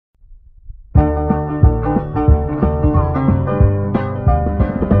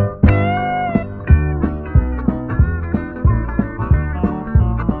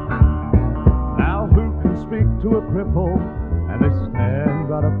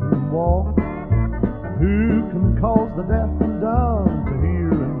can cause the deaf and dumb to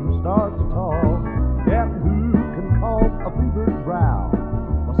hear and start to talk? Yet who can cause a fevered brow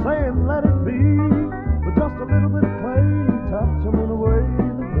by saying let it be? With just a little bit of clay, touch them in a way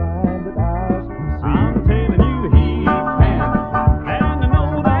the blinded eyes can see. I'm telling you he can, and I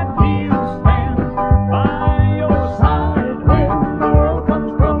know that he'll stand by your side when the world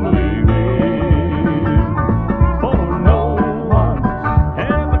comes crumbling in. For no one's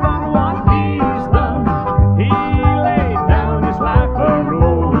ever done what he's done. He laid down his life and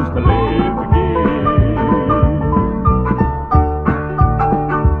rose to live again.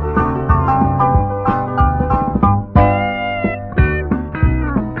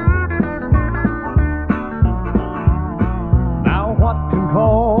 Now what can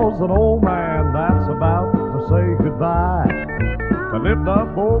cause an old man that's about to say goodbye to lift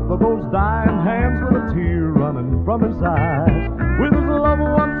up both of those dying hands with a tear running from his eyes, with his